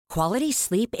Quality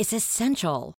sleep is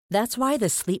essential. That's why the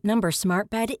Sleep Number Smart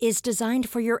Bed is designed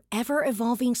for your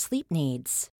ever-evolving sleep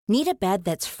needs. Need a bed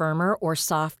that's firmer or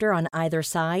softer on either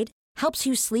side? Helps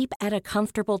you sleep at a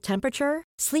comfortable temperature?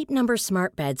 Sleep Number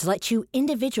Smart Beds let you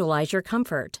individualize your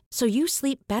comfort, so you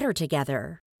sleep better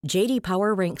together. J.D.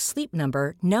 Power ranks Sleep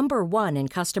Number number 1 in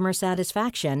customer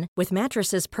satisfaction with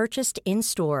mattresses purchased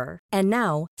in-store. And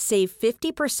now, save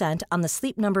 50% on the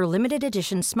Sleep Number Limited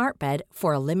Edition Smart Bed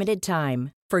for a limited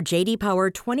time. For J.D. Power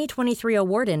 2023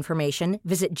 award information,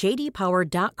 visit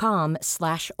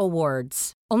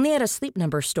jdpower.com/awards. Only at a Sleep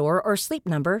Number store or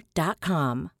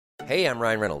sleepnumber.com. Hey, I'm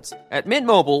Ryan Reynolds. At Mint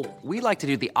Mobile, we like to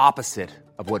do the opposite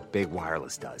of what Big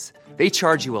Wireless does. They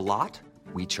charge you a lot.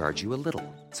 We charge you a little.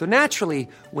 So naturally,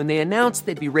 when they announced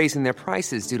they'd be raising their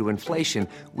prices due to inflation,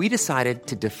 we decided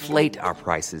to deflate our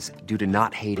prices due to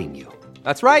not hating you.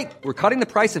 That's right. We're cutting the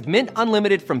price of Mint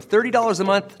Unlimited from $30 a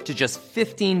month to just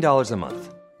 $15 a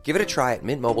month. Give it a try at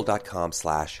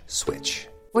mintmobile.com/switch.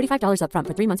 $45 up front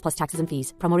for 3 months plus taxes and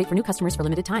fees. Promo rate for new customers for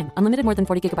limited time. Unlimited more than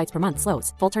 40 gigabytes per month.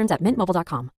 Slows full terms at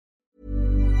mintmobile.com.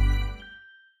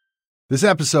 This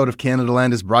episode of Canada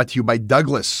Land is brought to you by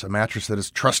Douglas, a mattress that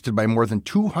is trusted by more than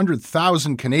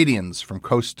 200,000 Canadians from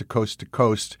coast to coast to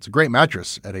coast. It's a great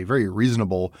mattress at a very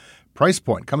reasonable price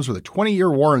point. Comes with a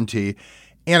 20-year warranty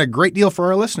and a great deal for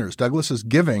our listeners. Douglas is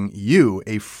giving you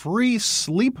a free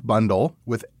sleep bundle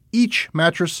with each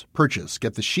mattress purchase.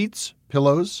 Get the sheets,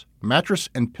 pillows, mattress,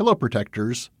 and pillow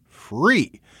protectors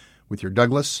free with your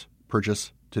Douglas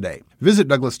purchase today. Visit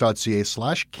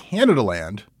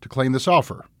douglas.ca/Canadaland to claim this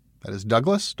offer. That is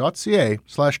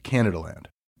douglas.ca/Canadaland.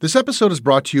 This episode is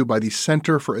brought to you by the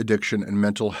Centre for Addiction and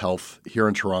Mental Health here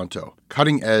in Toronto.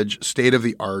 Cutting-edge,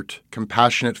 state-of-the-art,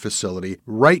 compassionate facility.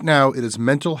 Right now, it is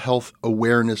Mental Health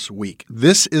Awareness Week.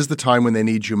 This is the time when they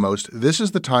need you most. This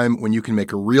is the time when you can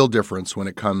make a real difference when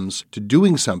it comes to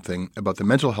doing something about the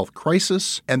mental health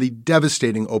crisis and the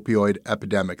devastating opioid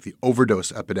epidemic, the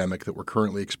overdose epidemic that we're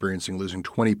currently experiencing, losing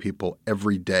 20 people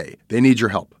every day. They need your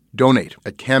help. Donate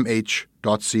at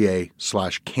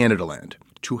camh.ca/Canadaland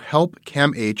to help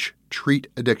CAMH treat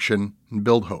addiction and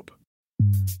build hope.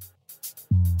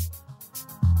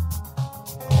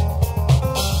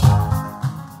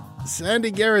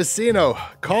 Sandy Garasino,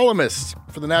 columnist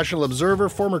for the National Observer,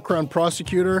 former Crown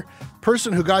prosecutor,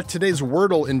 person who got today's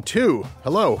Wordle in 2.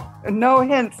 Hello. No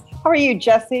hints. How are you,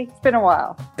 Jesse? It's been a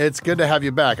while. It's good to have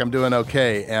you back. I'm doing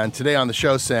okay. And today on the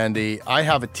show, Sandy, I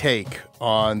have a take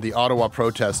on the Ottawa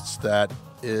protests that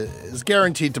is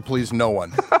guaranteed to please no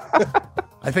one.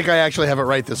 I think I actually have it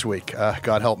right this week.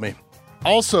 God help me.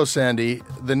 Also, Sandy,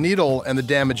 the needle and the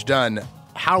damage done.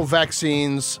 How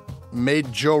vaccines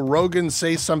made Joe Rogan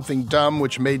say something dumb,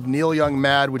 which made Neil Young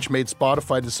mad, which made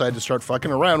Spotify decide to start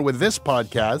fucking around with this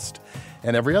podcast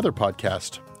and every other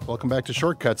podcast. Welcome back to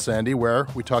Shortcuts, Sandy, where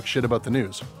we talk shit about the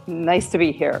news. Nice to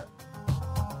be here.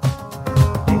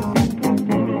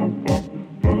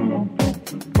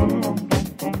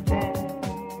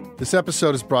 This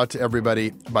episode is brought to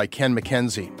everybody by Ken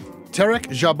McKenzie,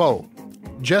 Tarek Jabot,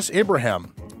 Jess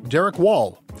Abraham, Derek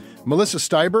Wall, Melissa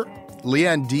Steiber,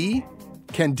 Leanne D.,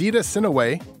 Candida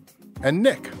Sinaway, and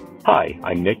Nick. Hi,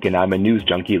 I'm Nick, and I'm a news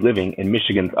junkie living in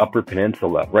Michigan's Upper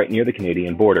Peninsula, right near the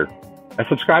Canadian border. I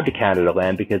subscribe to Canada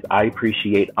Land because I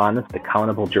appreciate honest,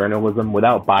 accountable journalism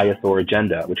without bias or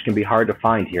agenda, which can be hard to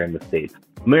find here in the States.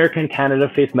 America and Canada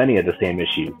face many of the same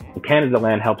issues, and Canada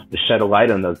Land helps to shed a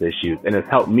light on those issues and has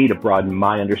helped me to broaden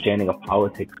my understanding of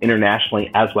politics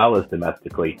internationally as well as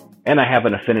domestically. And I have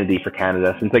an affinity for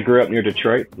Canada since I grew up near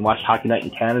Detroit and watched Hockey Night in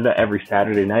Canada every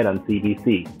Saturday night on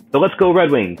CBC. So let's go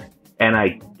Red Wings, and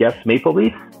I guess Maple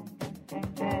Leafs?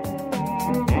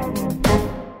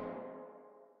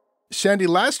 Sandy,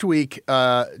 last week,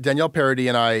 Danielle Paradis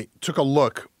and I took a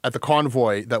look at the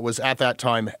convoy that was at that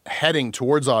time heading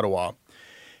towards Ottawa.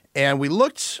 And we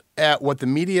looked at what the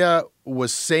media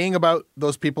was saying about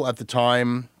those people at the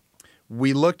time.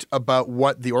 We looked about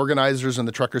what the organizers and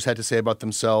the truckers had to say about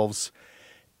themselves.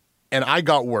 And I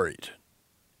got worried.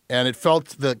 And it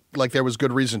felt like there was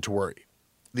good reason to worry.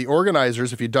 The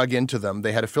organizers, if you dug into them,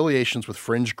 they had affiliations with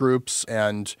fringe groups,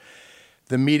 and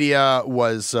the media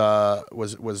was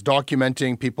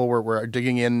documenting. People were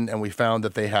digging in, and we found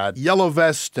that they had Yellow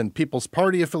Vest and People's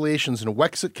Party affiliations and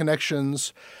Wexit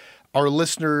connections. Our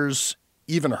listeners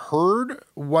even heard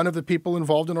one of the people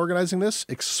involved in organizing this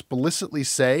explicitly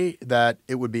say that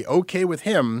it would be okay with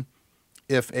him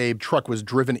if a truck was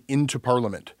driven into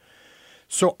Parliament.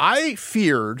 So I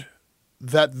feared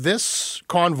that this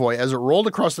convoy, as it rolled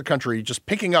across the country, just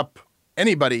picking up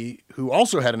anybody who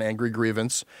also had an angry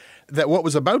grievance, that what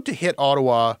was about to hit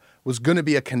Ottawa was going to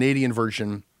be a Canadian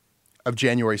version of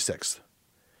January 6th.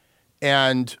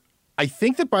 And I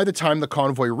think that by the time the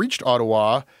convoy reached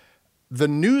Ottawa, the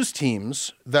news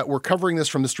teams that were covering this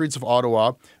from the streets of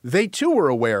Ottawa, they too were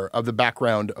aware of the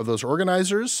background of those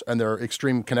organizers and their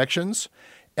extreme connections.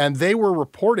 And they were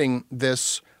reporting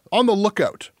this on the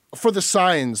lookout for the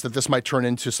signs that this might turn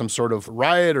into some sort of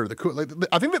riot or the coup.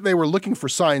 I think that they were looking for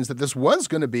signs that this was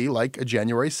going to be like a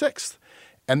January 6th.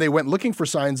 And they went looking for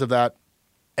signs of that,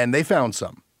 and they found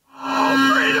some.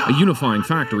 A unifying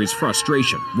factor is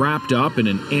frustration, wrapped up in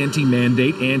an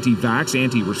anti-mandate, anti-vax,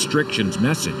 anti-restrictions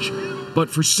message. But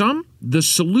for some, the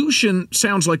solution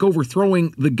sounds like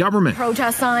overthrowing the government.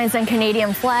 Protest signs and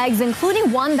Canadian flags,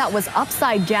 including one that was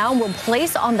upside down, were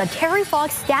placed on the Terry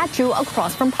Fox statue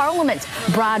across from Parliament.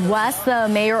 Brad West, the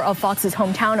mayor of Fox's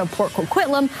hometown of Port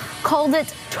Coquitlam, called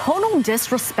it total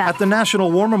disrespect. At the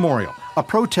National War Memorial, a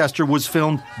protester was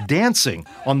filmed dancing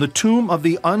on the tomb of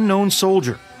the unknown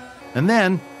soldier. And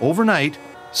then, overnight,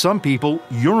 some people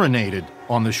urinated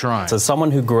on the shrine. As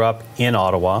someone who grew up in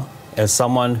Ottawa, as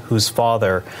someone whose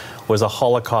father was a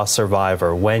Holocaust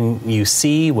survivor, when you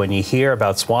hear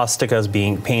about swastikas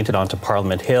being painted onto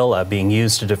Parliament Hill, being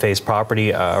used to deface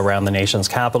property around the nation's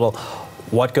capital,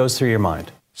 what goes through your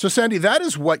mind? So, Sandy, that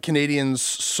is what Canadians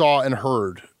saw and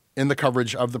heard in the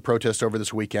coverage of the protest over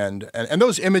this weekend. And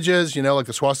those images, like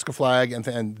the swastika flag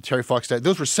and Terry Fox,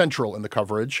 those were central in the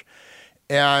coverage.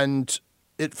 And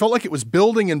it felt like it was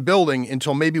building and building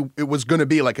until maybe it was going to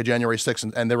be like a January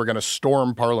 6th and they were going to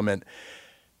storm Parliament.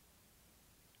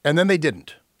 And then they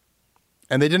didn't.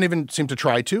 And they didn't even seem to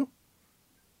try to.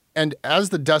 And as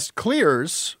the dust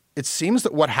clears, it seems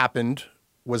that what happened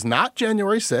was not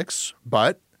January 6th,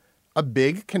 but a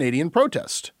big Canadian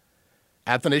protest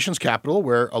at the nation's capital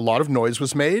where a lot of noise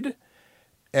was made.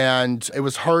 And it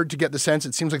was hard to get the sense.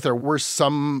 It seems like there were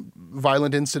some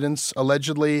violent incidents,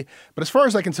 allegedly. But as far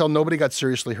as I can tell, nobody got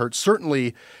seriously hurt.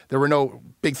 Certainly, there were no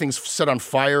big things set on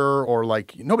fire or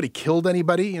nobody killed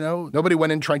anybody, Nobody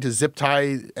went in trying to zip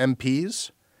tie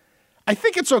MPs. I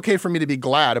think it's okay for me to be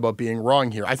glad about being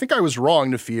wrong here. I think I was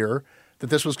wrong to fear that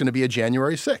this was going to be a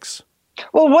January 6th.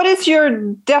 Well, what is your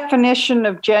definition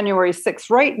of January 6th?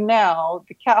 Right now,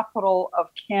 the capital of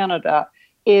Canada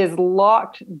is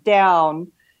locked down,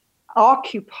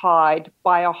 occupied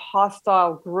by a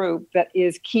hostile group that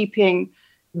is keeping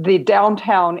the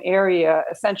downtown area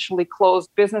essentially closed.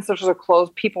 Businesses are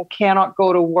closed. People cannot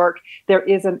go to work. There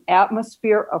is an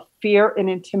atmosphere of fear and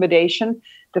intimidation.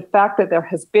 The fact that there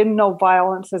has been no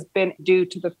violence has been due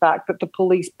to the fact that the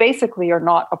police basically are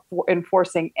not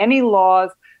enforcing any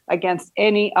laws against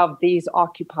any of these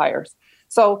occupiers.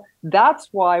 So that's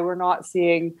why we're not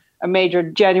seeing a major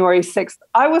January 6th.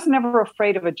 I was never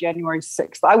afraid of a January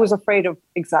 6th. I was afraid of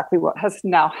exactly what has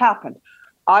now happened.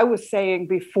 I was saying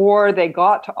before they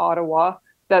got to Ottawa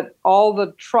that all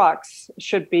the trucks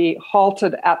should be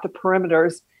halted at the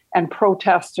perimeters and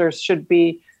protesters should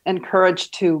be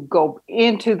encouraged to go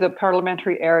into the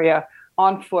parliamentary area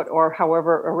on foot or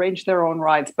however, arrange their own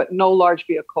rides, but no large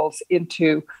vehicles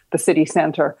into the city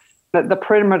centre. The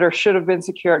perimeter should have been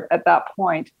secured at that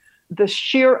point. The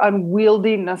sheer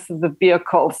unwieldiness of the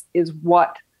vehicles is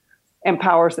what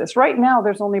empowers this. Right now,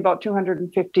 there's only about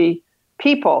 250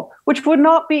 people, which would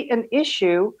not be an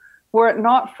issue were it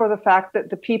not for the fact that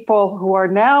the people who are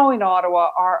now in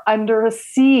Ottawa are under a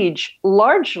siege,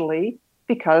 largely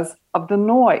because of the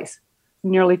noise.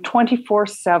 Nearly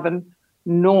 24/7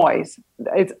 noise.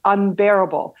 It's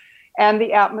unbearable. And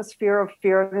the atmosphere of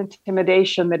fear and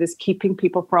intimidation that is keeping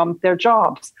people from their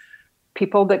jobs.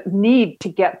 People that need to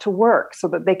get to work so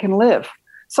that they can live.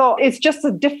 So it's just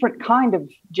a different kind of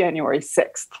January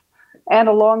 6th and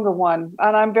a longer one.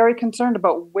 And I'm very concerned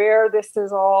about where this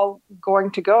is all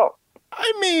going to go.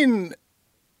 I mean,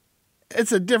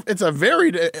 it's a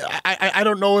varied, I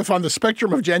don't know if on the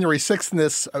spectrum of January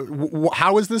 6th-ness,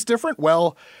 how is this different?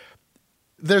 Well,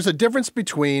 there's a difference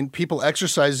between people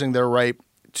exercising their right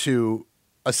to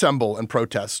assemble and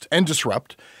protest and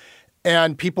disrupt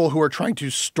and people who are trying to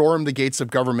storm the gates of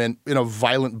government in a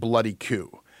violent, bloody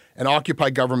coup and occupy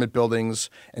government buildings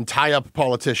and tie up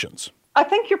politicians. I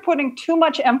think you're putting too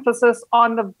much emphasis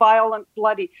on the violent,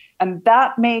 bloody, and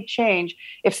that may change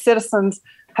if citizens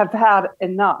have had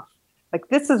enough.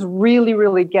 This is really,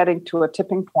 really getting to a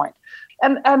tipping point.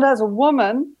 And as a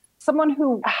woman, someone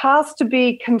who has to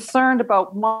be concerned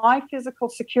about my physical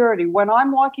security, when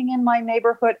I'm walking in my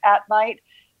neighborhood at night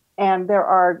and there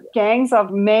are gangs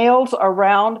of males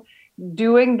around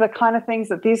doing the kind of things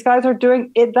that these guys are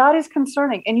doing, that is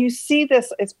concerning. And you see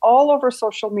this, it's all over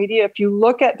social media. If you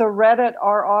look at the Reddit,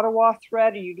 our Ottawa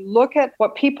thread, you look at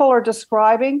what people are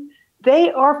describing,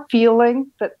 They are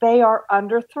feeling that they are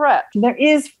under threat. There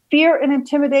is fear and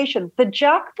intimidation. The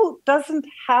jackboot doesn't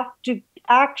have to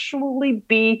actually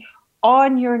be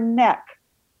on your neck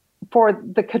for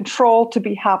the control to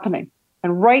be happening.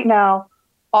 And right now,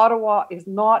 Ottawa is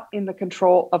not in the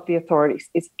control of the authorities.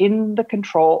 It's in the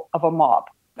control of a mob.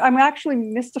 I'm actually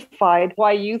mystified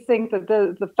why you think that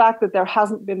the fact that there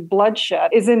hasn't been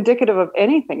bloodshed is indicative of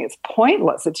anything. It's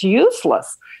pointless. It's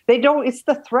useless. It's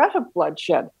the threat of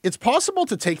bloodshed. It's possible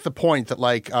to take the point that,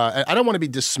 I don't want to be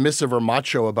dismissive or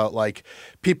macho about,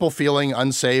 people feeling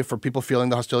unsafe or people feeling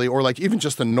the hostility or, even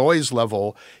just the noise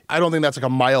level. I don't think that's, a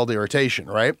mild irritation,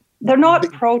 right? They're not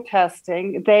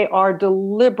protesting. They are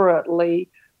deliberately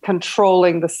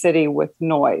controlling the city with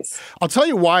noise. I'll tell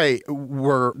you why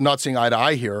we're not seeing eye to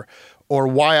eye here, or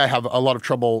why I have a lot of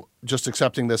trouble just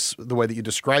accepting this the way that you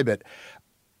describe it.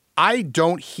 I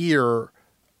don't hear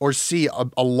or see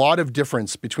a lot of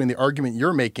difference between the argument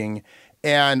you're making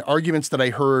and arguments that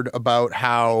I heard about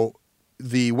how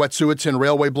the Wet'suwet'en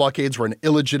railway blockades were an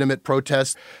illegitimate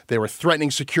protest. They were threatening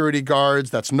security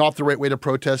guards. That's not the right way to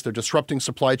protest. They're disrupting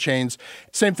supply chains.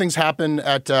 Same things happen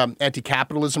at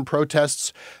anti-capitalism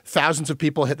protests. Thousands of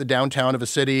people hit the downtown of a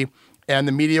city, and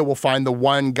the media will find the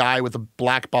one guy with a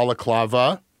black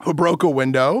balaclava who broke a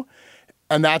window,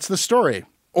 and that's the story.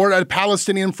 Or at a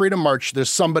Palestinian Freedom March, there's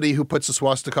somebody who puts a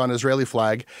swastika on an Israeli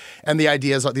flag, and the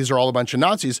idea is that these are all a bunch of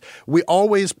Nazis. We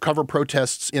always cover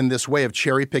protests in this way of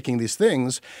cherry-picking these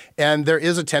things, and there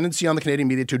is a tendency on the Canadian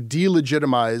media to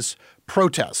delegitimize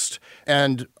protest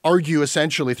and argue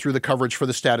essentially through the coverage for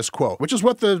the status quo, which is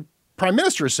what the Prime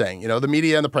Minister is saying. The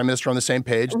media and the Prime Minister are on the same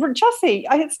page. Jesse,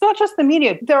 it's not just the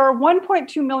media. There are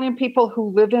 1.2 million people who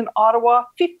live in Ottawa.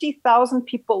 50,000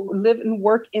 people live and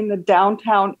work in the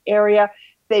downtown area.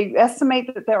 They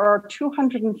estimate that there are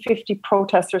 250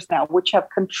 protesters now, which have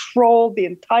controlled the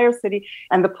entire city,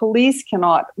 and the police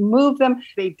cannot move them.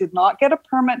 They did not get a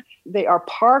permit. They are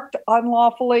parked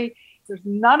unlawfully. There's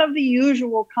none of the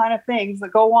usual kind of things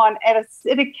that go on at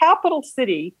a capital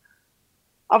city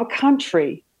of a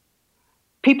country.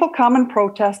 People come and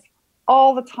protest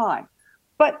all the time.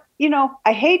 But,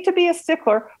 I hate to be a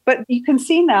stickler, but you can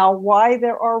see now why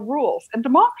there are rules. And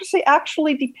democracy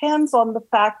actually depends on the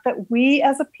fact that we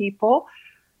as a people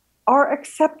are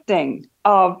accepting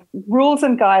of rules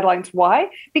and guidelines. Why?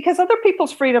 Because other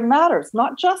people's freedom matters,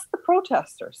 not just the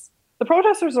protesters. The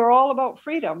protesters are all about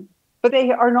freedom, but they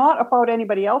are not about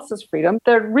anybody else's freedom.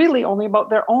 They're really only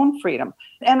about their own freedom.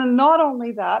 And not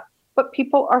only that, but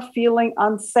people are feeling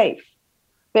unsafe.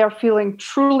 They're feeling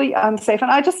truly unsafe. And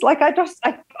I'm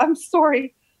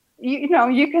sorry,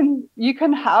 you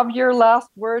can have your last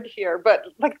word here, but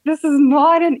this is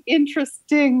not an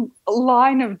interesting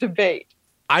line of debate.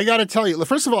 I got to tell you,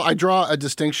 first of all, I draw a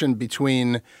distinction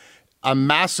between a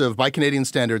massive, by Canadian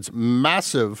standards,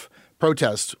 massive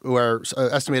protest where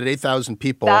estimated 8,000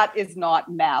 people. That is not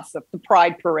massive. The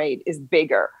Pride Parade is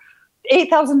bigger.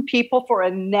 8,000 people for a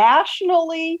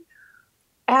nationally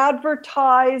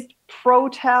advertised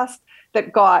protest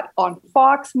that got on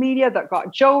Fox Media, that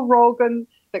got Joe Rogan,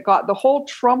 that got the whole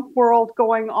Trump world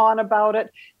going on about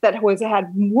it, that had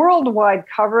worldwide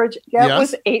coverage. That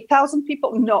was 8,000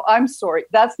 people. No, I'm sorry.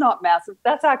 That's not massive.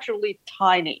 That's actually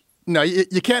tiny. No,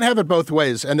 you can't have it both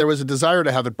ways. And there was a desire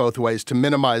to have it both ways to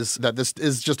minimize that this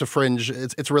is just a fringe.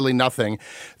 It's really nothing.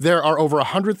 There are over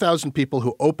 100,000 people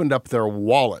who opened up their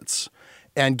wallets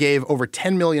and gave over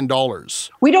 $10 million.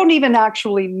 We don't even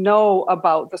actually know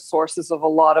about the sources of a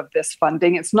lot of this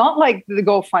funding. It's not like the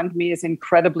GoFundMe is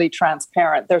incredibly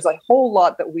transparent. There's a whole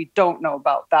lot that we don't know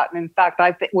about that. And in fact,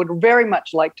 I would very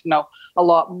much like to know a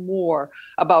lot more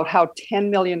about how $10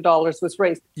 million was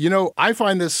raised. I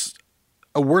find this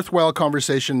a worthwhile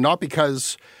conversation, not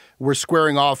because we're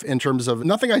squaring off in terms of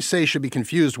nothing I say should be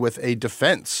confused with a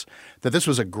defense that this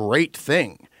was a great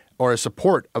thing or a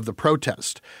support of the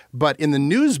protest. But in the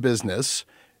news business,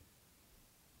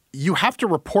 you have to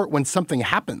report when something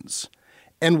happens.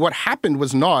 And what happened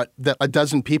was not that a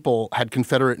dozen people had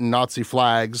Confederate and Nazi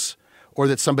flags or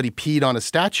that somebody peed on a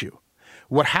statue.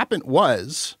 What happened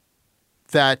was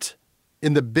that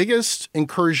in the biggest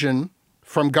incursion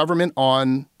from government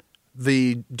on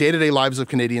the day-to-day lives of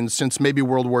Canadians since maybe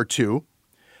World War II,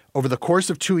 over the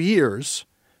course of 2 years,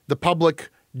 the public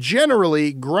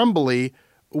generally, grumbly,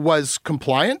 was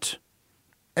compliant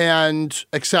and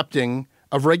accepting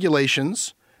of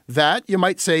regulations that you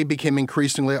might say became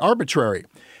increasingly arbitrary.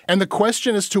 And the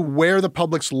question as to where the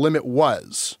public's limit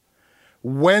was,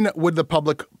 when would the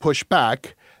public push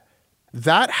back,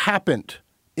 that happened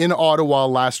in Ottawa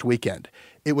last weekend.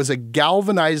 It was a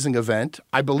galvanizing event.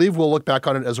 I believe we'll look back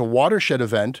on it as a watershed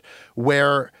event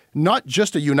where not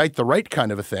just a unite the right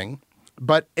kind of a thing,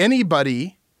 but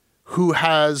anybody who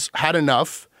has had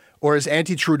enough or is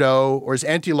anti-Trudeau or is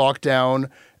anti-lockdown,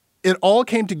 it all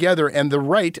came together. And the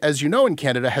right, as you know, in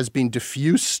Canada has been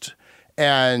diffused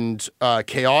and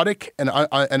chaotic and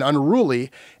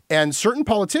unruly. And certain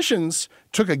politicians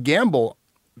took a gamble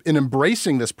in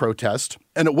embracing this protest,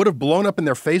 and it would have blown up in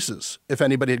their faces if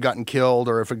anybody had gotten killed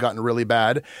or if it had gotten really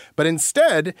bad. But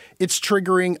instead, it's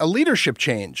triggering a leadership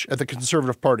change at the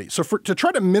Conservative Party. So to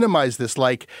try to minimize this,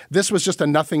 like this was just a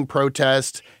nothing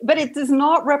protest. But it is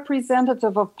not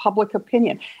representative of public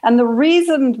opinion. And the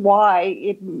reason why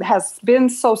it has been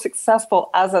so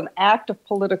successful as an act of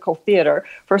political theater,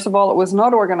 first of all, it was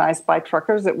not organized by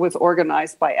truckers. It was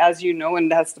organized by, as you know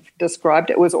and as described,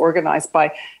 it was organized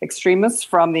by extremists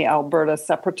from the Alberta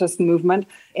separatist movement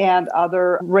and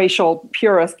other racial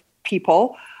purist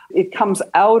people. It comes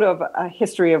out of a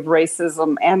history of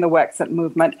racism and the Wexit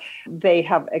movement. They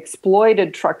have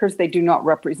exploited truckers. They do not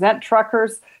represent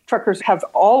truckers. Truckers have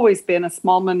always been a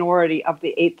small minority of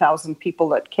the 8,000 people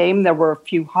that came. There were a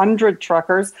few hundred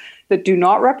truckers that do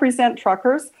not represent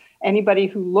truckers. Anybody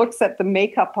who looks at the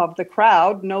makeup of the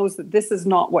crowd knows that this is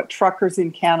not what truckers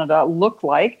in Canada look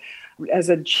like. As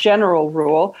a general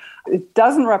rule, it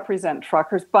doesn't represent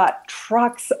truckers, but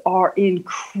trucks are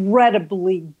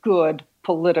incredibly good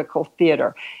political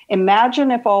theater. Imagine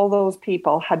if all those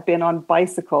people had been on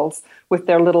bicycles with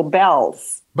their little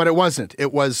bells. But it wasn't.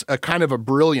 It was a kind of a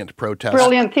brilliant protest.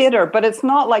 Brilliant theater, but it's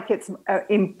not like it's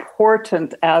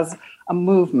important as a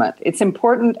movement. It's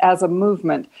important as a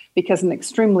movement because an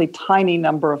extremely tiny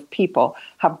number of people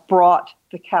have brought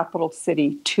the capital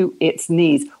city to its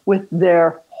knees with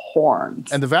their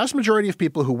horns. And the vast majority of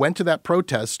people who went to that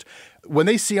protest, when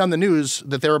they see on the news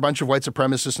that there are a bunch of white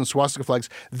supremacists and swastika flags,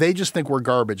 they just think we're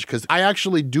garbage. Because I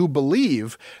actually do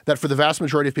believe that for the vast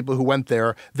majority of people who went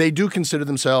there, they do consider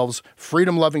themselves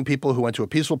freedom-loving people who went to a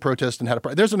peaceful protest and had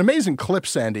a... There's an amazing clip,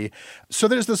 Sandy. So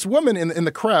there's this woman in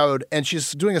the crowd, and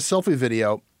she's doing a selfie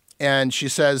video. And she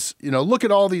says, look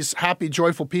at all these happy,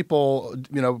 joyful people,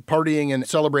 partying and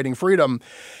celebrating freedom.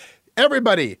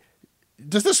 Everybody,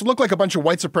 does this look like a bunch of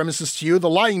white supremacists to you? The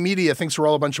lying media thinks we're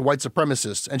all a bunch of white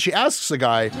supremacists. And she asks the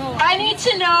guy, I need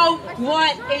to know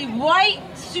what a white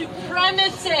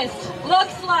supremacist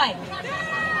looks like.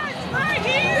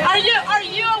 Are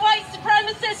you a white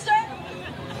supremacist, sir?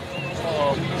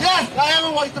 Yes, I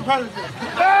am a white supremacist.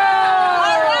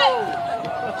 All right.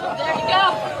 There you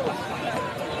go.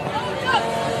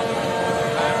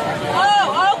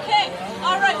 Oh, okay.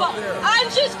 All right, well, I'm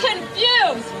just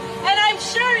confused. And I'm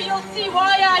sure you'll see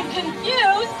why I'm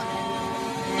confused.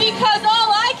 Because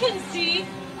all I can see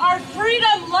are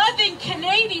freedom-loving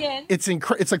Canadians.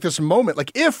 It's like this moment,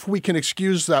 like if we can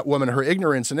excuse that woman, her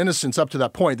ignorance and innocence up to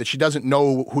that point, that she doesn't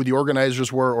know who the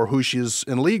organizers were or who she's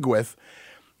in league with,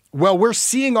 well, we're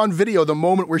seeing on video the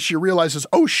moment where she realizes,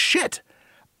 oh shit,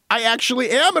 I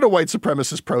actually am at a white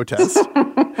supremacist protest.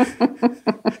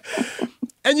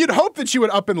 And you'd hope that she would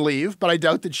up and leave, but I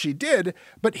doubt that she did.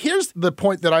 But here's the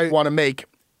point that I want to make.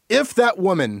 If that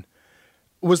woman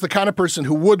was the kind of person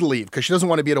who would leave because she doesn't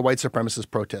want to be at a white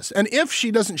supremacist protest, and if she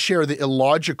doesn't share the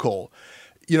illogical,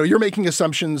 you're making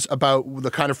assumptions about the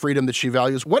kind of freedom that she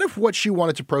values. What if what she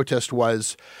wanted to protest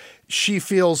was she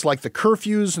feels like the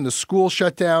curfews and the school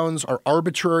shutdowns are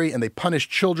arbitrary and they punish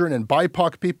children and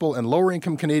BIPOC people and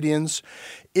lower-income Canadians?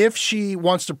 If she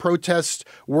wants to protest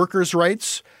workers'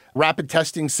 rights, rapid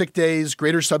testing, sick days,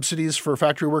 greater subsidies for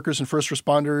factory workers and first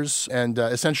responders and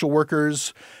essential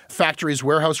workers, factories,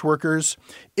 warehouse workers.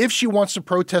 If she wants to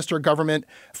protest our government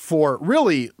for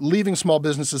really leaving small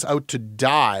businesses out to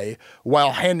die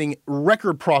while handing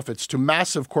record profits to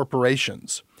massive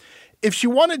corporations, if she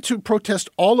wanted to protest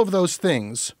all of those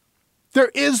things,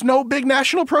 there is no big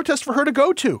national protest for her to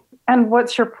go to. And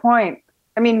what's your point?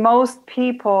 I mean, most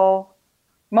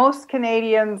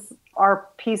Canadians are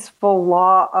peaceful,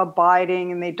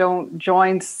 law-abiding, and they don't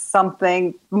join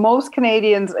something. Most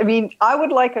Canadians, I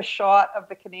would like a shot of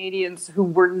the Canadians who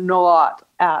were not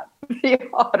at the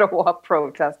Ottawa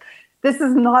protest. This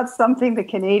is not something the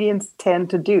Canadians tend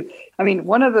to do.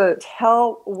 One of the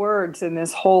tell words in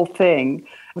this whole thing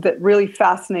that really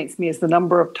fascinates me is the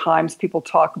number of times people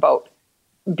talk about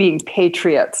being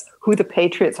patriots, who the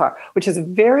patriots are, which is a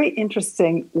very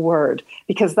interesting word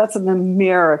because that's an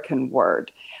American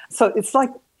word. So it's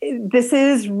like this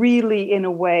is really, in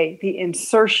a way, the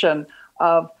insertion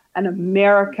of an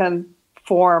American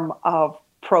form of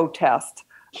protest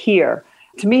here.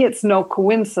 To me, it's no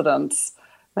coincidence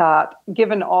that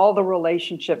given all the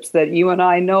relationships that you and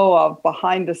I know of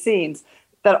behind the scenes,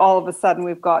 that all of a sudden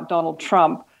we've got Donald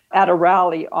Trump at a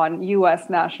rally on U.S.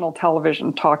 national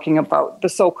television talking about the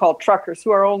so-called truckers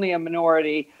who are only a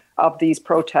minority of these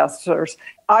protesters.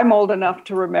 I'm old enough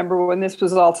to remember when this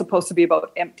was all supposed to be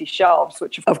about empty shelves,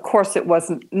 which of course it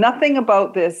wasn't. Nothing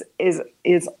about this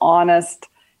is honest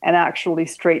and actually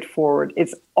straightforward.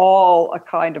 It's all a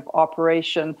kind of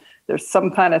operation. There's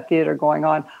some kind of theater going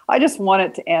on. I just want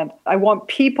it to end. I want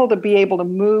people to be able to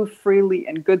move freely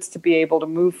and goods to be able to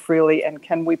move freely. And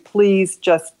can we please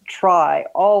just try,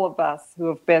 all of us who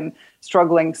have been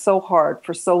struggling so hard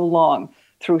for so long,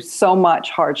 through so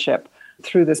much hardship,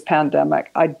 through this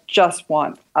pandemic. I just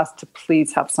want us to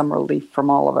please have some relief from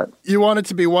all of it. You want it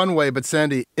to be one way, but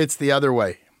Sandy, it's the other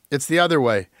way. It's the other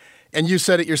way. And you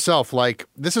said it yourself, like,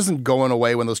 this isn't going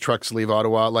away when those trucks leave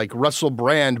Ottawa. Like, Russell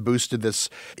Brand boosted this,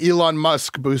 Elon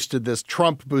Musk boosted this,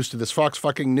 Trump boosted this, Fox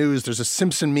fucking News. There's a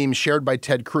Simpson meme shared by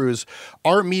Ted Cruz.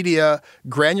 Our media,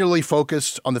 granularly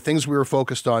focused on the things we were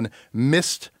focused on,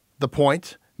 missed the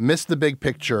point, missed the big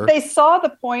picture. They saw the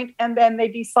point, and then they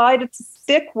decided to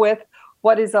stick with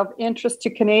what is of interest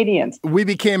to Canadians. We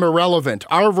became irrelevant.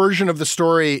 Our version of the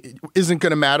story isn't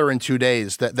going to matter in 2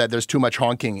 days, that there's too much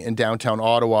honking in downtown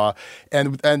Ottawa.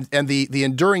 And the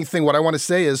enduring thing, what I want to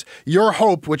say is your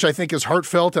hope, which I think is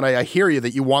heartfelt, and I hear you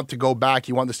that you want to go back,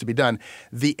 you want this to be done.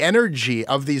 The energy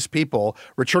of these people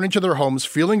returning to their homes,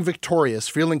 feeling victorious,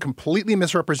 feeling completely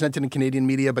misrepresented in Canadian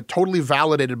media, but totally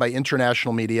validated by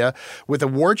international media, with a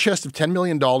war chest of $10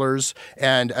 million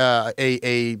and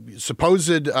a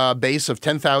supposed base of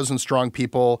 10,000 strong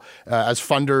people as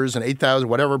funders and 8,000,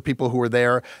 whatever people who were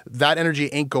there. That energy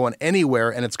ain't going anywhere,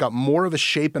 and it's got more of a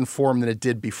shape and form than it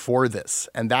did before this.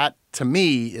 And that, to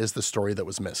me, is the story that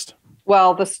was missed.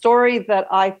 Well, the story that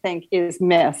I think is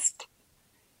missed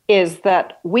is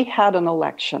that we had an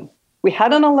election. We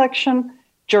had an election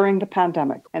during the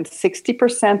pandemic, and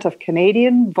 60% of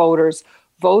Canadian voters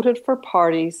voted for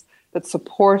parties that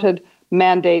supported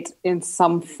mandates in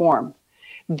some form.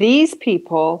 These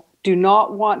people do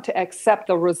not want to accept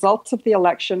the results of the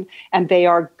election, and they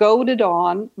are goaded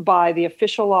on by the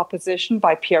official opposition,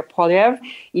 by Pierre Poilievre.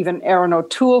 Even Aaron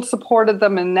O'Toole supported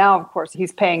them, and now, of course,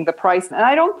 he's paying the price. And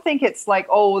I don't think it's like,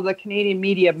 oh, the Canadian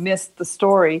media missed the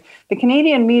story. The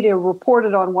Canadian media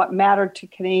reported on what mattered to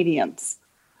Canadians.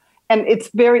 And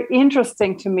it's very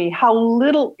interesting to me how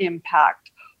little impact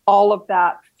all of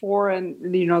that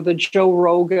foreign, the Joe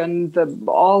Rogan,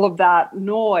 all of that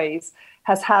noise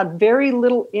has had very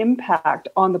little impact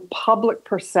on the public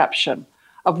perception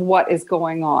of what is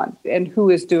going on and who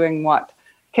is doing what.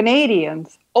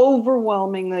 Canadians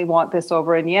overwhelmingly want this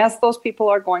over. And yes, those people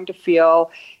are going to feel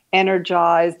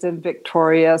energized and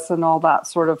victorious and all that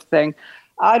sort of thing.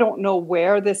 I don't know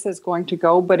where this is going to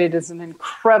go, but it is an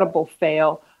incredible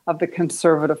fail of the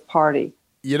Conservative Party.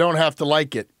 You don't have to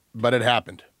like it, but it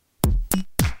happened.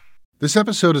 This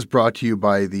episode is brought to you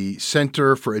by the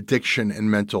Center for Addiction and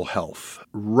Mental Health.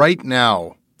 Right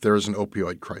now, there is an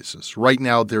opioid crisis. Right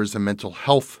now, there is a mental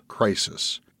health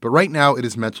crisis. But right now, it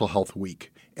is Mental Health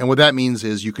Week. And what that means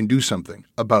is you can do something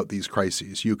about these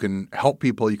crises. You can help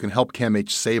people. You can help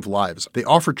CAMH save lives. They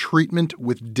offer treatment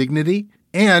with dignity,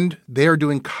 and they are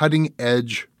doing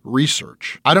cutting-edge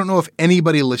research. I don't know if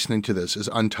anybody listening to this is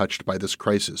untouched by this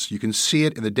crisis. You can see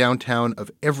it in the downtown of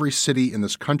every city in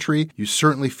this country. You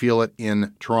certainly feel it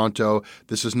in Toronto.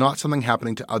 This is not something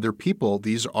happening to other people.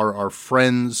 These are our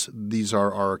friends. These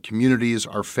are our communities,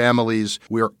 our families.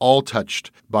 We are all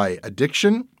touched by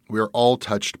addiction. We are all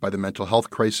touched by the mental health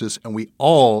crisis, and we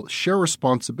all share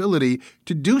responsibility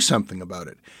to do something about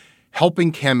it.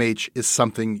 Helping CAMH is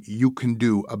something you can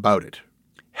do about it.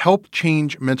 Help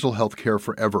change mental health care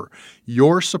forever.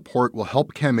 Your support will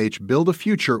help CAMH build a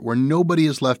future where nobody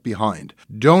is left behind.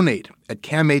 Donate at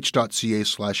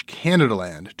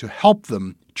camh.ca/Canadaland to help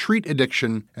them treat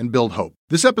addiction and build hope.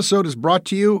 This episode is brought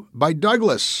to you by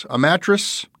Douglas, a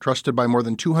mattress trusted by more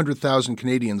than 200,000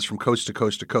 Canadians from coast to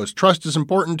coast to coast. Trust is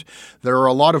important. There are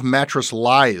a lot of mattress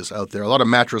lies out there, a lot of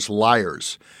mattress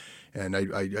liars. And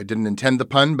I didn't intend the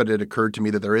pun, but it occurred to me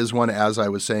that there is one as I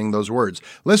was saying those words.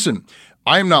 Listen,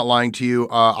 I am not lying to you.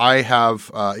 I have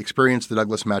experienced the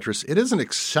Douglas mattress. It is an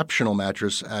exceptional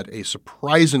mattress at a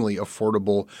surprisingly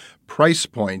affordable price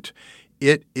point.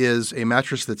 It is a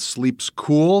mattress that sleeps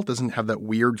cool, doesn't have that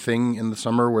weird thing in the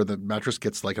summer where the mattress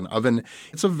gets like an oven.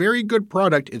 It's a very good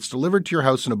product. It's delivered to your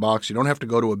house in a box. You don't have to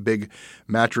go to a big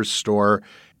mattress store.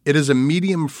 It is a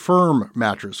medium firm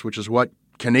mattress, which is what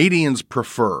Canadians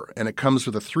prefer, and it comes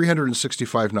with a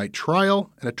 365-night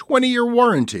trial and a 20-year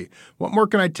warranty. What more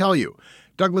can I tell you?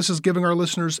 Douglas is giving our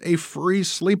listeners a free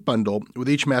sleep bundle with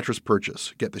each mattress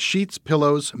purchase. Get the sheets,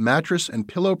 pillows, mattress, and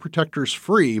pillow protectors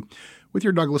free with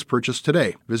your Douglas purchase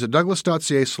today. Visit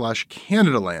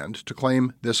douglas.ca/Canadaland to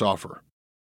claim this offer.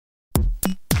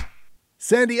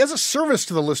 Sandy, as a service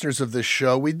to the listeners of this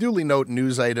show, we duly note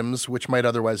news items which might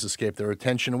otherwise escape their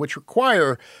attention, which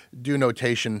require due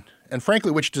notation, and frankly,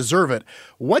 which deserve it.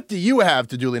 What do you have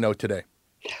to duly note today?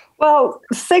 Well,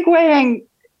 segueing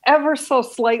ever so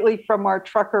slightly from our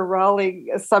trucker rally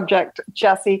subject,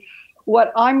 Jesse,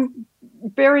 what I'm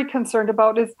very concerned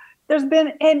about is there's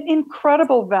been an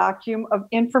incredible vacuum of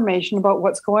information about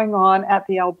what's going on at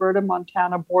the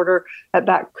Alberta-Montana border, at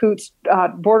that Coutts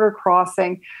border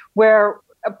crossing, where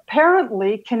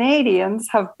apparently Canadians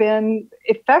have been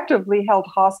effectively held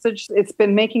hostage. It's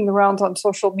been making the rounds on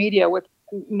social media with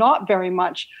not very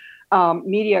much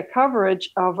media coverage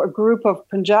of a group of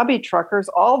Punjabi truckers,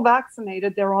 all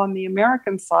vaccinated. They're on the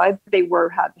American side. They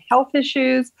had health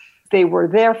issues. They were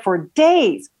there for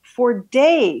days,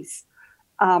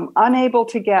 unable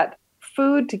to get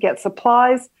food, to get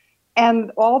supplies,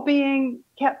 and all being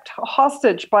kept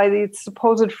hostage by these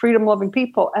supposed freedom-loving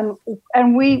people.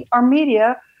 And we, our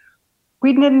media,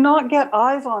 we did not get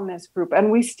eyes on this group,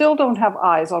 and we still don't have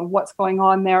eyes on what's going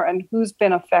on there and who's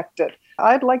been affected.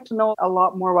 I'd like to know a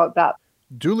lot more about that.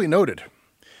 Duly noted.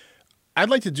 I'd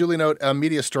like to duly note a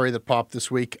media story that popped this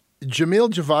week. Jamil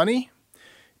Javani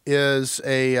is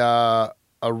a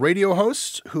radio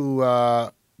host who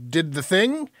did the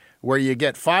thing where you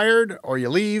get fired or you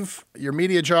leave your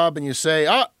media job and you say,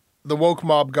 the woke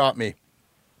mob got me.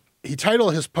 He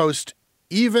titled his post,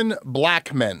 "Even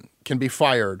Black Men Can Be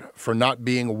Fired for Not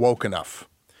Being Woke Enough."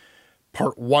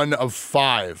 Part 1 of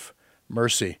 5.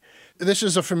 Mercy. This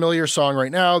is a familiar song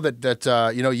right now that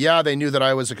they knew that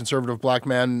I was a conservative black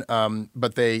man,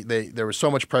 but there was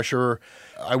so much pressure.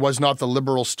 I was not the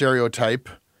liberal stereotype.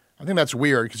 I think that's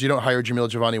weird because you don't hire Jamil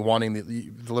Javani wanting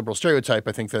the liberal stereotype.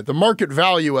 I think that the market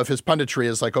value of his punditry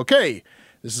is like, okay,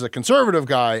 this is a conservative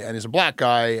guy and he's a black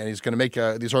guy and he's going to make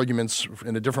these arguments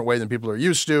in a different way than people are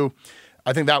used to.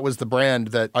 I think that was the brand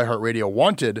that iHeartRadio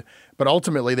wanted, but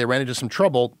ultimately they ran into some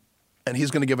trouble, and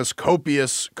he's going to give us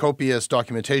copious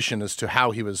documentation as to how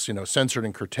he was, censored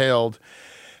and curtailed.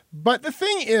 But the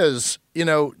thing is,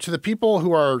 to the people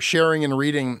who are sharing and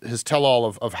reading his tell-all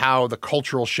of how the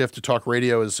cultural shift to talk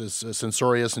radio is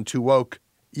censorious and too woke,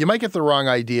 you might get the wrong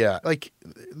idea. Like,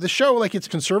 the show, it's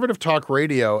conservative talk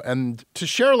radio, and to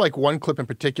share, one clip in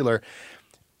particular,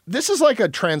 this is like a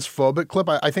transphobic clip.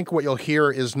 I think what you'll hear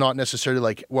is not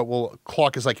necessarily what will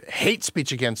clock as hate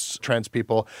speech against trans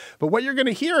people. But what you're going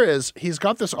to hear is he's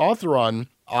got this author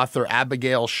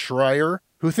Abigail Schreier,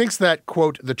 who thinks that,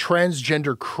 quote, the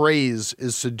transgender craze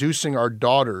is seducing our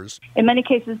daughters. In many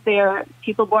cases, they are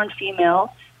people born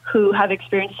female who have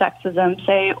experienced sexism,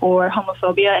 say, or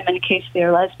homophobia. In many cases, they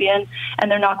are lesbian, and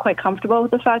they're not quite comfortable with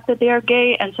the fact that they are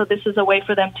gay. And so this is a way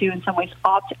for them to, in some ways,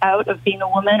 opt out of being a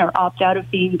woman or opt out of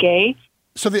being gay.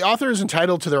 So the author is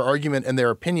entitled to their argument and their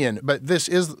opinion, but this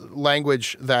is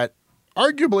language that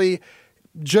arguably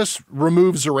just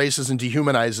removes, erases, and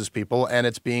dehumanizes people, and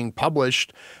it's being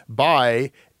published by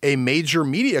a major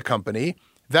media company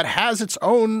that has its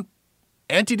own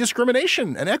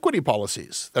anti-discrimination and equity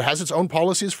policies, that has its own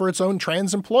policies for its own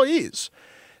trans employees.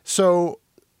 So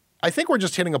I think we're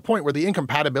just hitting a point where the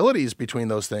incompatibilities between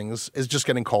those things is just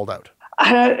getting called out.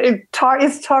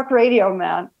 It's talk radio,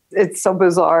 man. It's so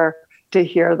bizarre to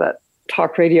hear that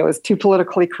talk radio is too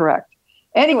politically correct.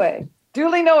 Anyway,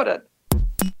 duly noted.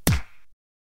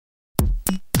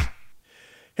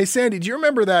 Hey, Sandy, do you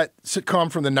remember that sitcom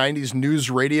from the 90s,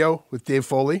 News Radio, with Dave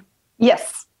Foley?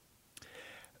 Yes.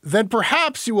 Then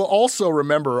perhaps you will also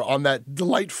remember on that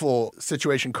delightful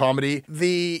situation comedy,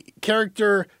 the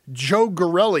character Joe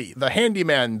Gorelli, the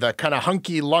handyman, the kind of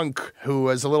hunky lunk who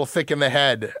is a little thick in the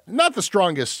head. Not the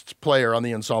strongest player on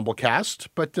the ensemble cast,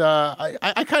 but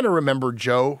I kind of remember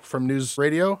Joe from News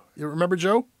Radio. You remember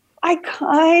Joe? I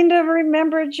kind of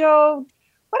remember Joe.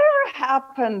 Whatever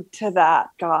happened to that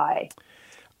guy?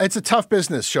 It's a tough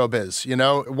business, showbiz.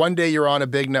 One day you're on a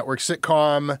big network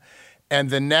sitcom,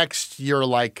 and the next you're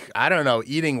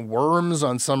eating worms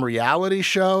on some reality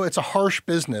show. It's a harsh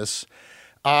business.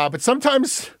 But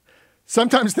sometimes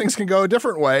things can go a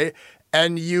different way,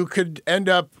 and you could end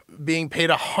up being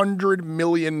paid $100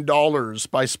 million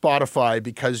by Spotify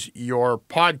because your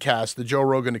podcast, The Joe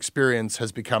Rogan Experience,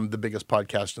 has become the biggest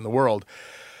podcast in the world.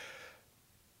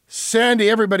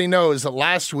 Sandy, everybody knows that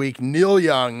last week Neil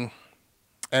Young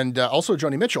and also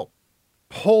Joni Mitchell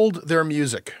pulled their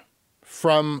music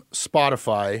from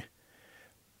Spotify,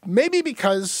 maybe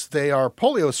because they are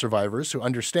polio survivors who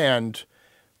understand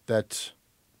that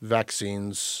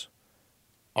vaccines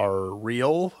are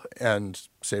real and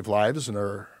save lives and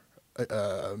are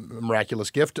a miraculous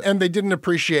gift. And they didn't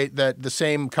appreciate that the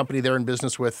same company they're in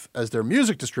business with as their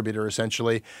music distributor,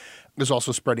 essentially, is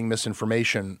also spreading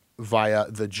misinformation via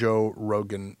the Joe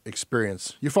Rogan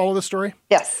Experience. You follow this story?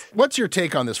 Yes. What's your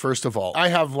take on this, first of all? I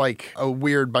have like a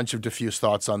weird bunch of diffuse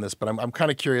thoughts on this, but I'm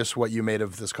kind of curious what you made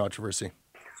of this controversy.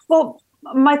 Well,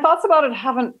 my thoughts about it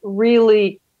haven't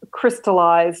really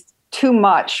crystallized too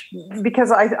much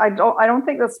because I don't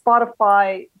think that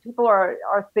Spotify, people are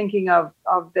thinking of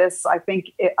this. I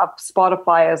think of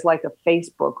Spotify as like a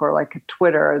Facebook or like a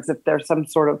Twitter, as if there's some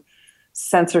sort of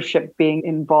censorship being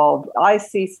involved. I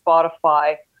see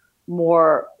Spotify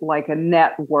more like a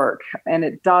network, and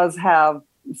it does have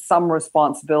some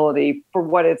responsibility for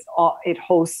what it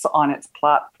hosts on its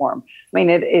platform. I mean,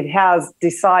 it has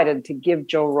decided to give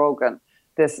Joe Rogan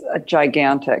this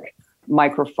gigantic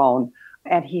microphone,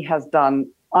 and he has done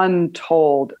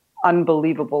untold,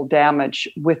 unbelievable damage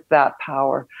with that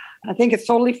power. I think it's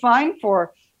totally fine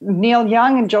for Neil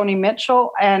Young and Joni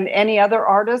Mitchell and any other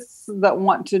artists that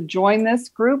want to join this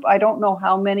group. I don't know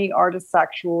how many artists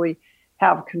actually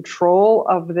have control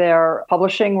of their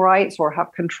publishing rights or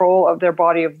have control of their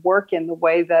body of work in the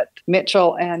way that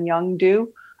Mitchell and Young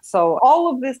do. So all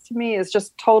of this to me is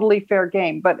just totally fair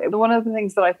game. But one of the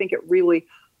things that I think it really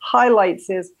highlights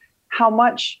is how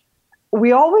much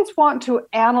we always want to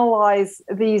analyze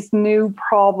these new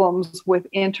problems with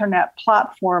internet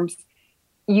platforms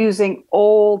using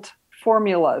old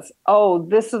formulas. Oh,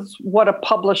 this is what a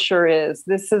publisher is.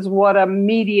 This is what a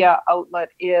media outlet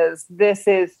is. This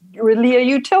is really a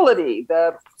utility.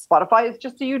 The Spotify is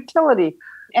just a utility.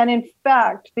 And in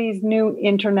fact, these new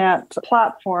internet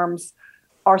platforms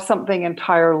are something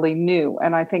entirely new.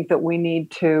 And I think that we need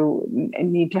to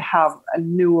have a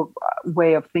new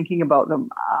way of thinking about them.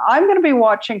 I'm going to be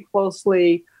watching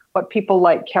closely what people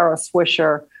like Kara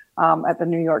Swisher at the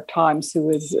New York Times, who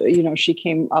is, she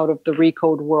came out of the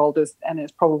Recode world and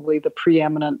is probably the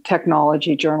preeminent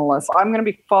technology journalist. I'm going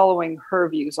to be following her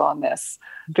views on this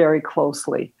very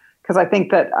closely, because I think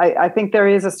that I think there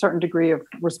is a certain degree of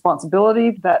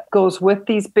responsibility that goes with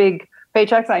these big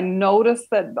paychecks. I noticed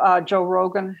that Joe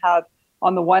Rogan had,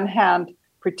 on the one hand,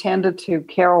 pretended to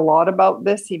care a lot about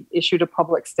this. He issued a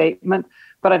public statement,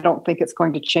 but I don't think it's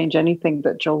going to change anything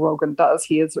that Joe Rogan does.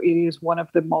 He is one of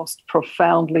the most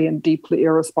profoundly and deeply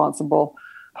irresponsible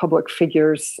public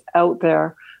figures out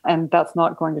there, and that's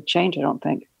not going to change, I don't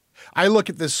think. I look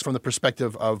at this from the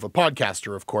perspective of a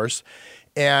podcaster, of course,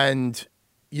 and,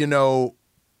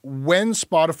 when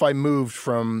Spotify moved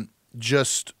from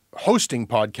just hosting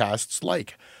podcasts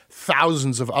like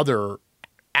thousands of other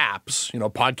apps,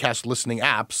 podcast listening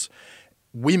apps,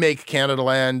 we make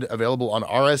Canadaland available on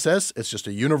RSS. It's just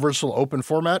a universal open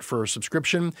format for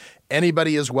subscription.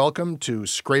 Anybody is welcome to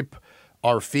scrape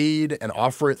our feed and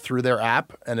offer it through their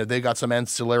app. And if they got some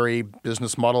ancillary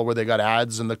business model where they got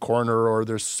ads in the corner or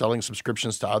they're selling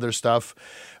subscriptions to other stuff,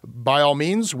 by all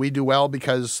means, we do well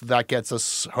because that gets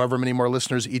us however many more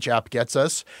listeners each app gets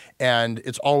us. And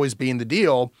it's always been the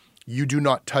deal. You do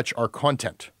not touch our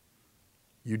content.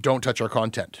 You don't touch our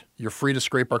content. You're free to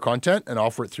scrape our content and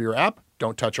offer it through your app.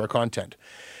 Don't touch our content.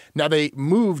 Now, they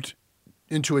moved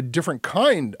into a different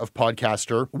kind of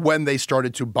podcaster when they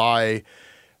started to buy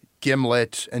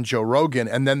Gimlet and Joe Rogan,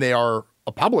 and then they are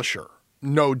a publisher.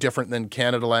 No different than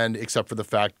Canadaland, except for the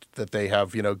fact that they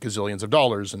have, gazillions of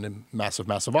dollars and a massive,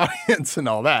 massive audience and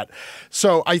all that.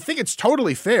 So I think it's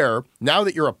totally fair, now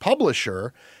that you're a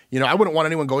publisher. I wouldn't want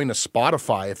anyone going to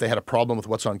Spotify if they had a problem with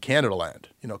what's on Canadaland.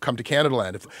 Come to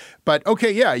Canadaland. But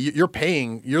okay, yeah, you're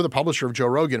paying. You're the publisher of Joe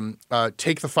Rogan.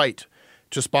 Take the fight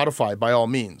to Spotify by all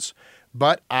means.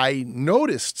 But I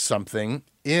noticed something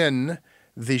in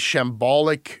the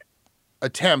shambolic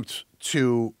attempt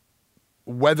to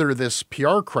weather this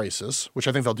PR crisis, which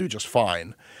I think they'll do just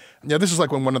fine. This is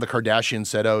like when one of the Kardashians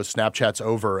said, "Oh, Snapchat's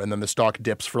over," and then the stock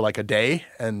dips for like a day,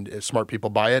 and smart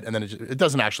people buy it, and then it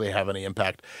doesn't actually have any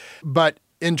impact. But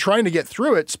in trying to get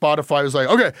through it, Spotify was like,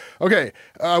 "Okay,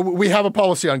 we have a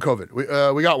policy on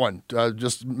COVID. We got one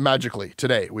just magically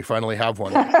today. We finally have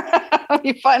one."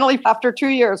 We finally, after 2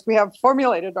 years, we have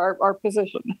formulated our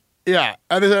position. Yeah.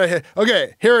 And they said,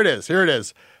 okay, here it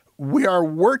is. We are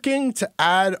working to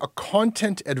add a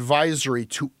content advisory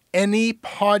to any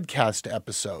podcast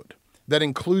episode that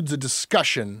includes a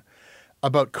discussion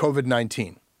about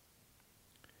COVID-19.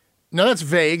 Now, that's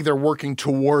vague. They're working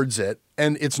towards it,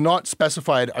 and it's not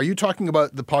specified. Are you talking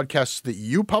about the podcasts that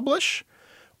you publish?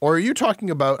 Or are you talking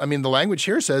about, the language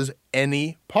here says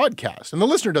any podcast. And the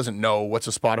listener doesn't know what's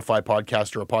a Spotify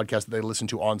podcast or a podcast that they listen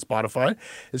to on Spotify.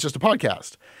 It's just a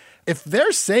podcast. If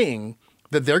they're saying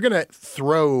that they're going to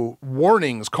throw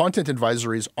warnings, content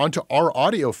advisories onto our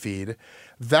audio feed,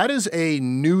 That is a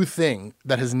new thing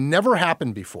that has never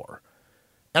happened before.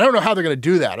 And I don't know how they're going to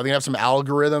do that. Are they going to have some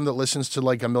algorithm that listens to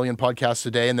like 1 million podcasts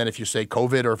a day, and then if you say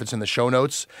COVID or if it's in the show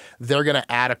notes, they're going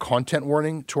to add a content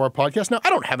warning to our podcast? Now, I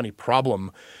don't have any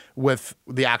problem with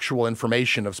the actual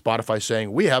information of Spotify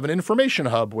saying, we have an information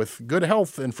hub with good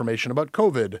health information about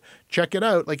COVID. Check it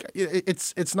out. Like,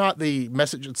 it's not the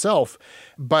message itself.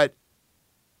 But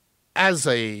as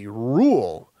a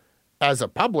rule, as a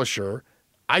publisher,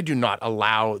 I do not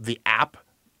allow the app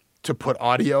to put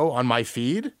audio on my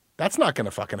feed. That's not going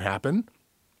to fucking happen.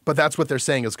 But that's what they're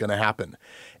saying is going to happen.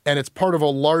 And it's part of a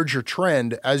larger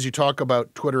trend as you talk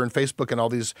about Twitter and Facebook and all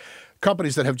these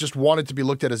companies that have just wanted to be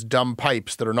looked at as dumb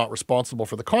pipes that are not responsible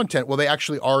for the content. Well, they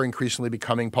actually are increasingly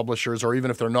becoming publishers, or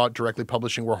even if they're not directly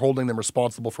publishing, we're holding them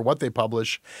responsible for what they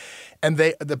publish. And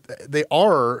they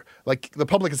are, like, the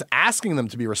public is asking them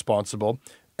to be responsible.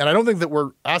 And I don't think that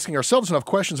we're asking ourselves enough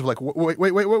questions of like, wait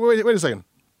a second.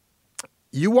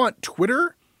 You want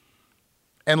Twitter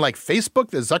and like Facebook,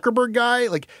 the Zuckerberg guy,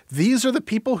 like these are the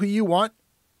people who you want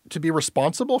to be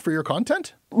responsible for your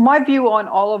content? My view on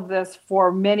all of this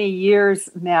for many years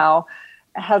now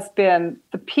has been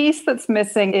the piece that's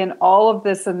missing in all of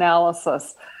this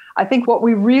analysis. I think what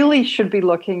we really should be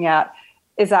looking at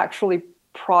is actually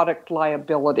product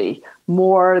liability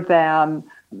more than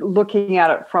looking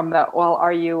at it from the, well,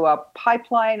 are you a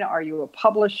pipeline? Are you a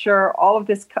publisher? All of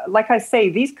this, like I say,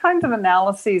 these kinds of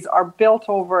analyses are built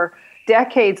over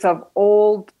decades of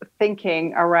old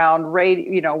thinking around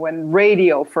radio, you know, when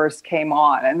radio first came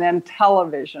on, and then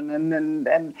television,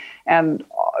 and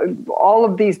all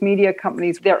of these media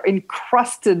companies, they're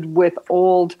encrusted with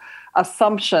old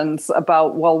assumptions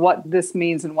about, well, what this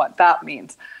means and what that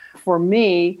means. For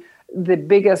me, the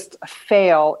biggest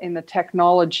fail in the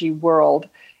technology world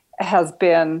has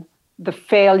been the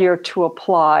failure to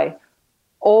apply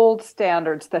old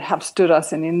standards that have stood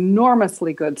us in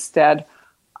enormously good stead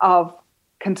of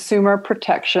consumer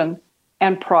protection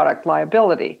and product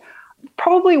liability.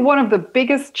 Probably one of the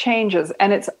biggest changes,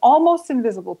 and it's almost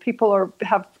invisible. People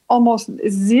have almost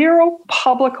zero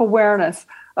public awareness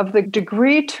of the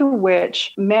degree to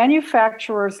which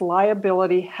manufacturers'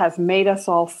 liability has made us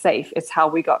all safe. It's how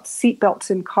we got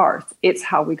seatbelts in cars. It's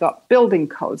how we got building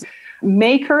codes.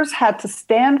 Makers had to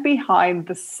stand behind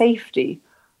the safety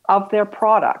of their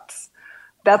products.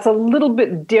 That's a little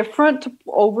bit different to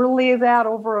overlay that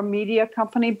over a media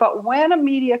company. But when a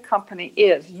media company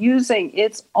is using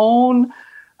its own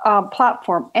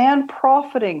platform and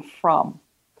profiting from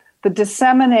the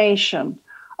dissemination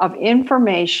of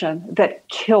information that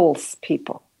kills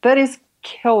people, that is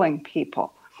killing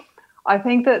people, I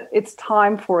think that it's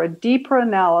time for a deeper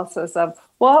analysis of,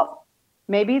 well,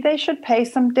 maybe they should pay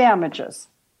some damages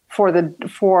for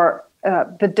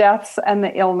the deaths and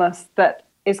the illness that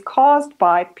is caused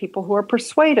by people who are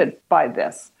persuaded by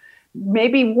this.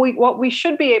 Maybe what we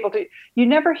should be able to, you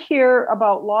never hear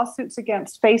about lawsuits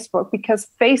against Facebook because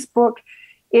Facebook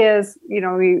is, you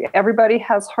know, everybody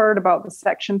has heard about the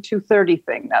Section 230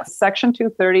 thing. That's Section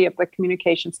 230 of the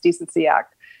Communications Decency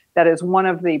Act. That is one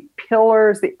of the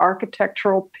pillars, the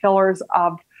architectural pillars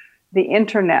of the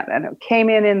internet. And it came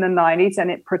in the 90s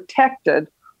and it protected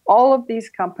all of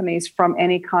these companies from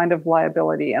any kind of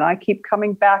liability. And I keep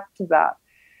coming back to that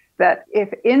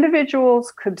if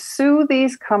individuals could sue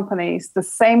these companies the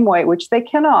same way, which they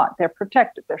cannot, they're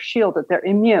protected, they're shielded, they're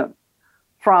immune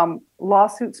from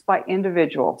lawsuits by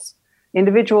individual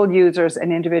users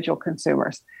and individual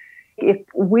consumers. If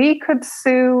we could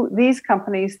sue these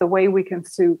companies the way we can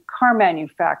sue car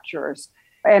manufacturers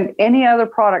and any other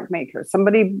product maker,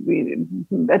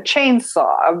 a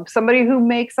chainsaw, somebody who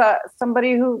makes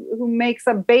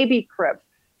a baby crib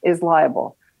is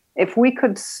liable. If we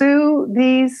could sue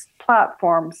these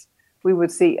platforms, we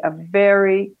would see a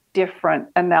very different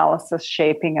analysis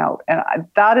shaping out. And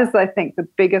that is, I think, the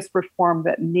biggest reform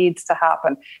that needs to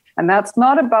happen. And that's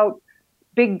not about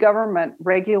big government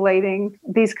regulating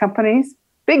these companies.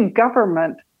 Big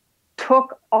government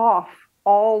took off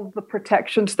all the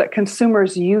protections that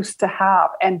consumers used to have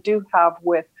and do have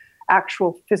with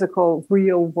actual physical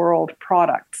real world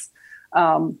products.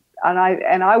 And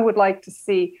I would like to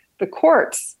see the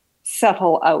courts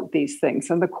settle out these things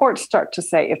and the courts start to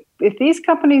say, if these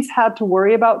companies had to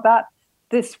worry about that,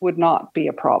 this would not be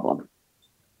a problem.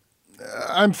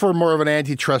 I'm for more of an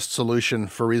antitrust solution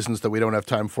for reasons that we don't have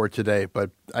time for today, but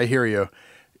I hear you.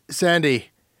 Sandy,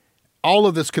 all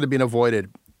of this could have been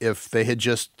avoided if they had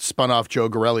just spun off Joe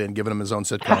Gorelli and given him his own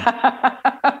sitcom.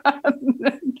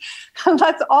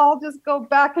 Let's all just go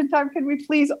back in time. Can we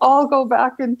please all go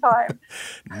back in time?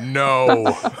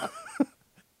 No.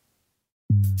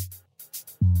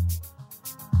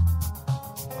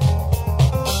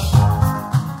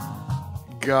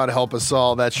 God help us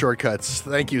all. That's Shortcuts.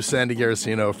 Thank you, Sandy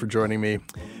Garacino, for joining me.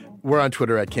 We're on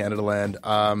Twitter at Canadaland.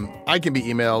 I can be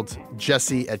emailed,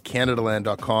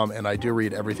 jesse@canadaland.com, and I do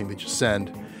read everything that you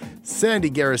send.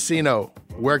 Sandy Garacino,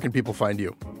 where can people find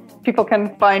you? People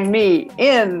can find me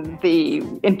in the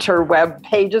interweb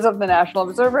pages of the National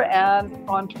Observer and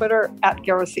on Twitter at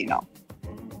Garacino.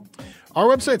 Our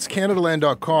website's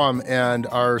canadaland.com, and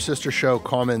our sister show,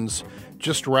 Commons,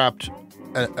 just wrapped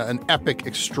an epic,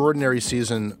 extraordinary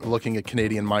season looking at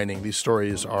Canadian mining. These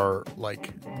stories are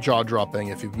like jaw-dropping.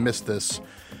 If you've missed this,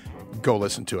 go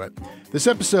listen to it. This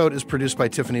episode is produced by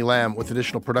Tiffany Lamb with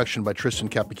additional production by Tristan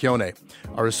Capicchione.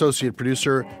 Our associate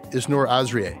producer is Noor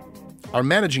Azrieh. Our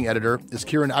managing editor is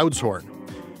Kieran Oudshorn.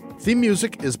 Theme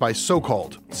music is by So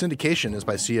Called. Syndication is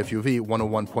by CFUV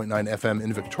 101.9 FM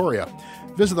in Victoria.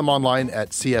 Visit them online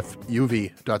at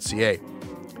cfuv.ca.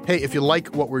 Hey, if you like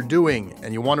what we're doing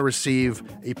and you want to receive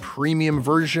a premium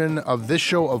version of this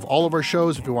show, of all of our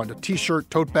shows, if you want a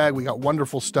t-shirt, tote bag, we got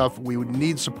wonderful stuff. We would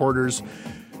need supporters.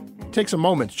 Take some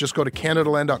moments. Just go to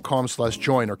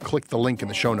canadaland.com/join or click the link in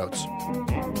the show notes.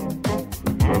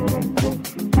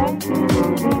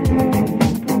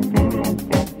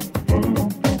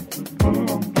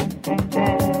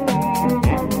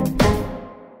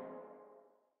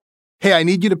 Hey, I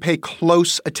need you to pay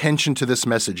close attention to this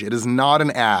message. It is not an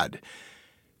ad.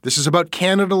 This is about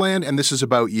Canadaland, and this is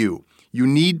about you. You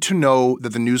need to know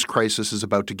that the news crisis is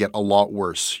about to get a lot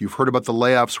worse. You've heard about the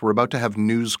layoffs. We're about to have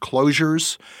news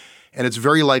closures, and it's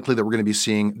very likely that we're going to be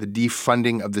seeing the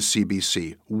defunding of the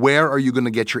CBC. Where are you going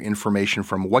to get your information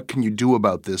from? What can you do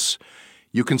about this?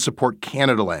 You can support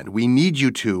Canadaland. We need you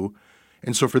to.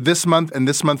 And so for this month and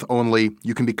this month only,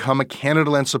 you can become a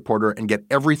Canadaland supporter and get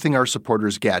everything our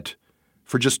supporters get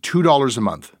for just $2 a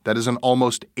month. That is an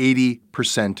almost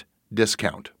 80%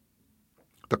 discount.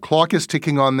 The clock is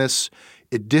ticking on this.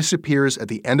 It disappears at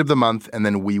the end of the month, and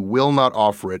then we will not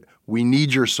offer it. We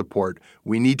need your support.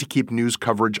 We need to keep news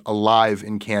coverage alive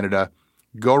in Canada.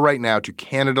 Go right now to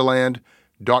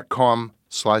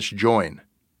canadaland.com/join.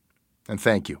 And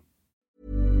thank you.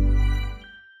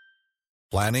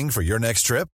 Planning for your next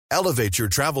trip? Elevate your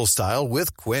travel style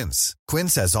with Quince.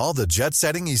 Quince has all the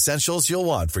jet-setting essentials you'll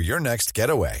want for your next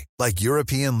getaway, like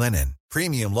European linen,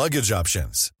 premium luggage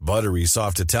options, buttery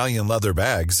soft Italian leather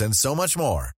bags, and so much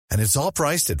more. And it's all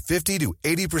priced at 50 to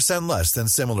 80% less than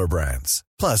similar brands.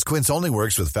 Plus, Quince only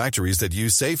works with factories that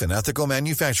use safe and ethical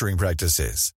manufacturing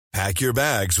practices. Pack your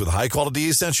bags with high-quality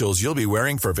essentials you'll be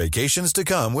wearing for vacations to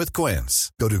come with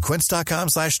Quince. Go to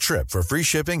quince.com/trip for free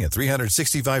shipping and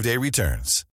 365-day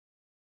returns.